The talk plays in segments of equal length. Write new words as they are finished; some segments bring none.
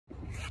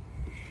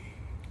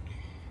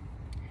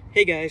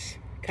Hey guys,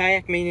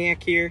 Kayak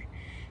Maniac here.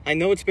 I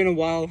know it's been a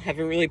while,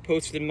 haven't really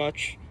posted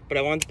much, but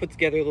I wanted to put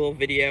together a little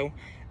video.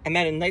 I'm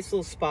at a nice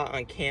little spot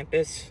on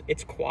campus.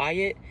 It's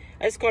quiet.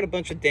 I just caught a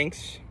bunch of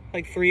dinks,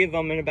 like 3 of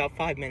them in about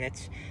 5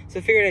 minutes. So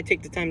I figured I'd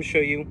take the time to show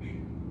you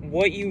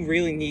what you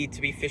really need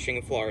to be fishing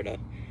in Florida.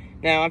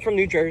 Now, I'm from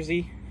New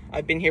Jersey.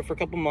 I've been here for a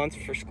couple months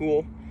for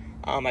school.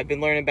 I've been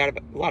learning a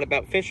lot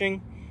about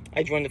fishing.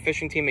 I joined the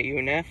fishing team at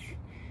UNF.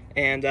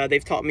 And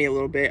they've taught me a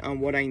little bit on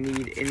what I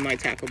need in my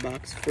tackle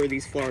box for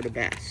these Florida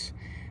bass.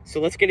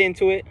 So let's get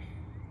into it.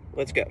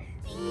 Let's go.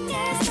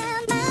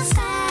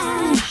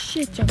 Oh,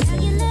 shit, all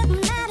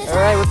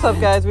right, what's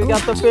up, guys? We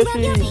got the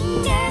fishy.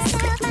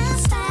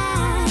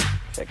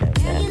 Check out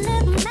that.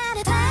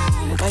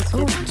 Nice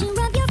fish.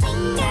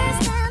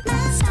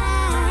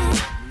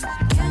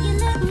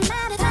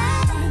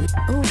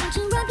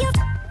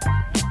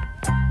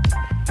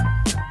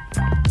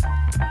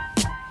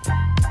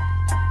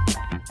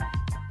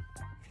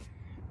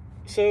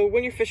 So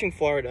when you're fishing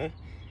Florida,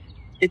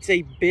 it's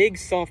a big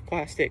soft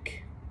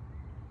plastic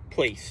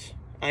place.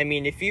 I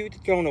mean, if you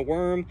throw in a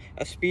worm,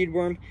 a speed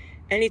worm,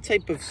 any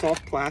type of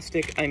soft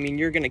plastic, I mean,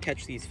 you're gonna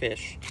catch these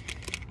fish.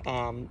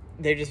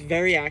 They're just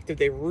very active.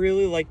 They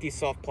really like these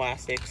soft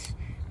plastics.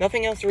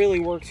 Nothing else really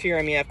works here.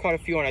 I mean, I've caught a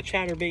few on a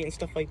chatterbait and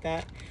stuff like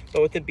that,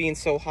 but with it being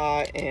so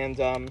hot and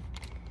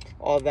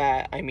all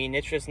that, I mean,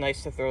 it's just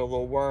nice to throw a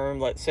little worm,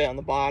 let it sit on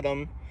the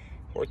bottom,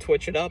 or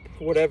twitch it up,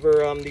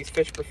 whatever these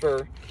fish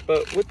prefer.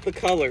 But with the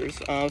colors,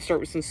 I'll start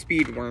with some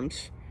speed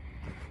worms.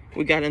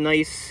 We got a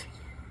nice,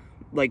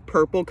 like,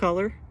 purple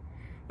color.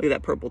 Look at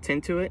that purple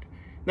tint to it.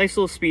 Nice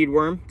little speed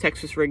worm,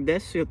 Texas rig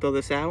this, you'll throw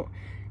this out.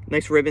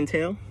 Nice ribbon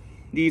tail.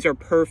 These are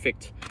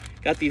perfect.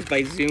 Got these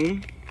by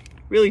Zoom,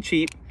 really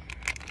cheap.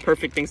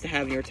 Perfect things to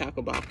have in your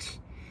tackle box.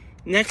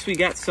 Next, we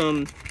got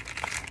some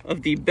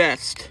of the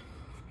best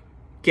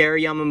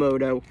Gary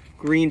Yamamoto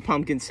green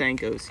pumpkin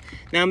Senkos.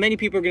 Now, many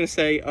people are going to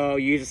say, oh,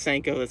 you use a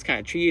Senko, that's kind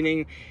of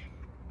cheating.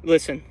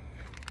 Listen,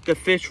 the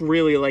fish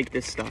really like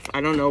this stuff.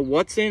 I don't know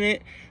what's in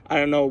it. I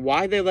don't know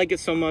why they like it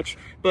so much.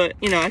 But,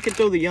 you know, I could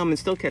throw the Yum and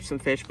still catch some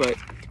fish. But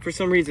for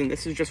some reason,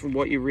 this is just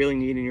what you really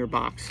need in your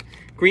box.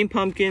 Green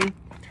pumpkin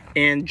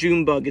and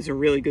June bug is a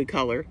really good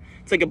color.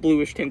 It's like a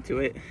bluish tint to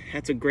it.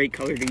 That's a great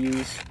color to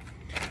use.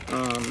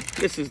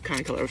 This is the kind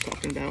of color I was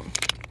talking about.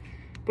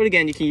 But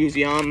again, you can use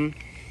Yum,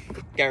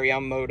 Gary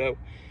Yamamoto,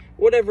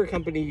 whatever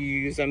company you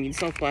use. I mean,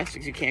 soft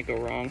plastics, you can't go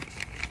wrong.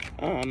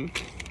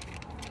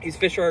 These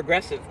fish are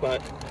aggressive,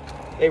 but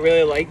they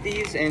really like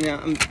these, and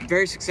I'm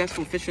very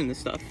successful fishing this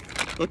stuff.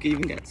 Look, you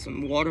even got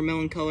some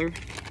watermelon color.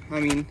 I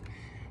mean,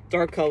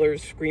 dark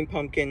colors, green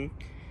pumpkin,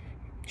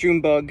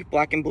 June bug,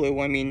 black and blue.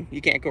 I mean,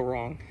 you can't go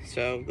wrong.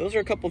 So those are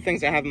a couple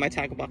things I have in my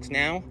tackle box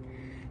now,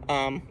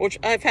 which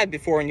I've had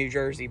before in New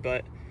Jersey,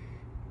 but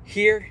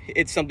here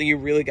it's something you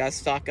really got to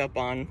stock up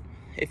on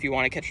if you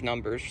want to catch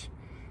numbers.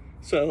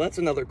 So that's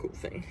another cool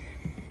thing.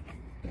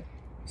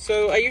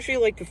 So I usually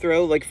like to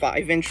throw like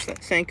 5-inch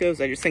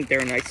Senkos. I just think they're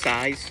a nice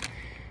size.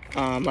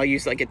 I'll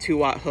use like a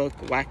 2-watt hook,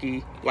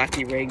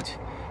 wacky rigged.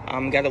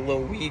 Got a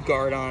little weed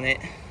guard on it.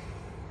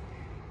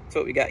 That's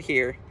what we got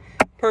here.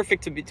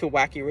 Perfect to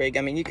wacky rig.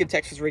 I mean, you could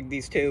Texas rig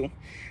these too,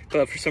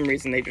 but for some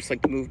reason they just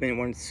like the movement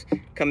when it's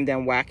coming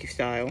down wacky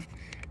style.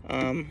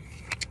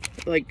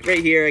 Like right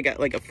here, I got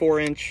like a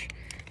 4-inch.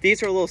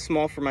 These are a little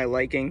small for my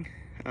liking.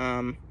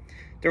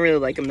 Don't really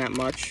like them that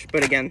much,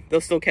 but again, they'll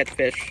still catch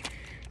fish.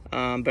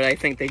 But I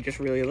think they just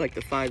really like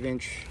the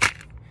 5-inch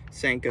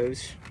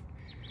Senkos.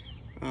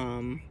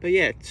 But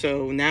yeah,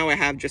 so now I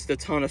have just a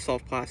ton of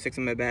soft plastics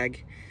in my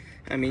bag.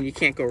 I mean, you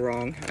can't go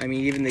wrong. I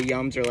mean, even the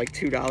Yums are like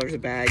 $2 a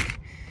bag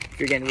if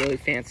you're getting really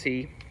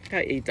fancy.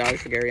 Got $8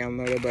 for Gary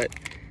Yamamoto, but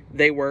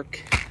they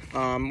work.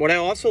 What I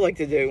also like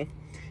to do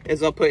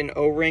is I'll put an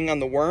O-ring on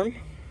the worm.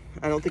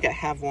 I don't think I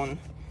have one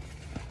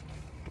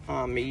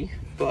on me,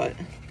 but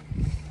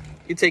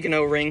you take an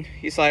O-ring,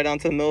 you slide it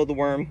onto the middle of the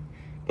worm,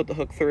 put the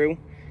hook through,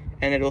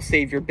 and it'll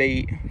save your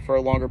bait for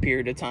a longer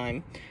period of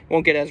time.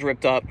 Won't get as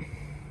ripped up,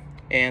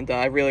 and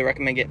I really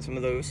recommend getting some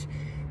of those.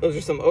 Those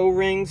are some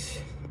O-rings.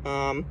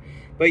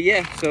 But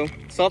yeah, so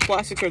soft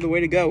plastics are the way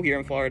to go here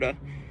in Florida.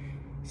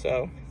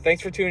 So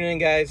thanks for tuning in,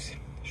 guys.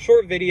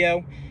 Short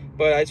video,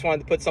 but I just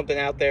wanted to put something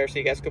out there so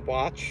you guys could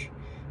watch.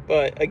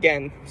 But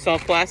again,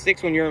 soft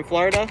plastics, when you're in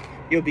Florida,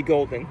 you'll be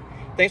golden.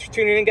 Thanks for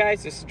tuning in,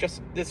 guys.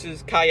 This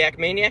is Kayak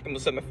Maniac. I'm gonna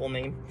say my full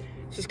name.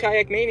 This is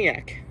Kayak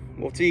Maniac.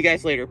 We'll see you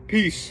guys later.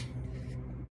 Peace.